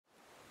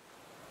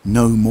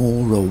No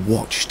more a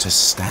watch to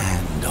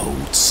stand,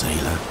 old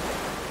sailor.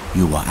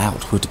 You are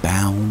outward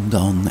bound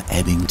on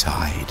ebbing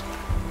tide.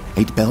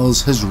 8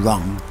 bells has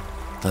rung,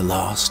 the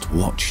last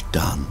watch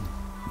done.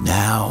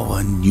 Now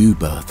a new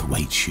birth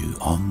waits you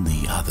on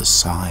the other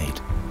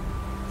side.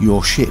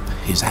 Your ship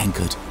is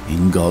anchored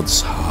in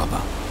God's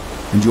harbour,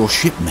 and your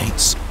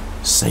shipmates,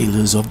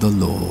 sailors of the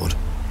Lord,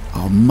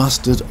 are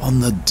mustered on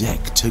the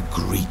deck to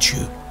greet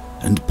you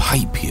and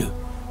pipe you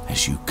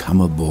as you come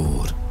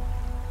aboard.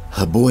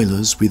 Her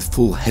boilers with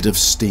full head of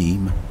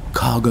steam,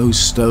 cargo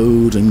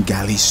stowed and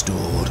galley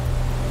stored,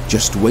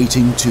 just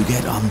waiting to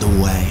get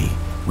underway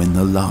when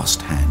the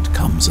last hand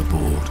comes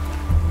aboard.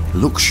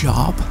 Look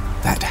sharp,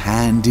 that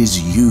hand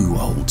is you,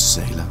 old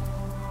sailor,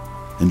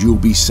 and you'll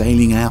be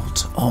sailing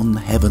out on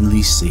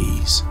heavenly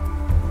seas.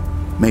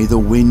 May the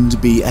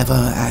wind be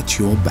ever at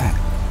your back.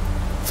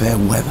 Fair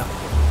weather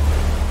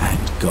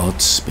and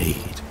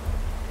Godspeed.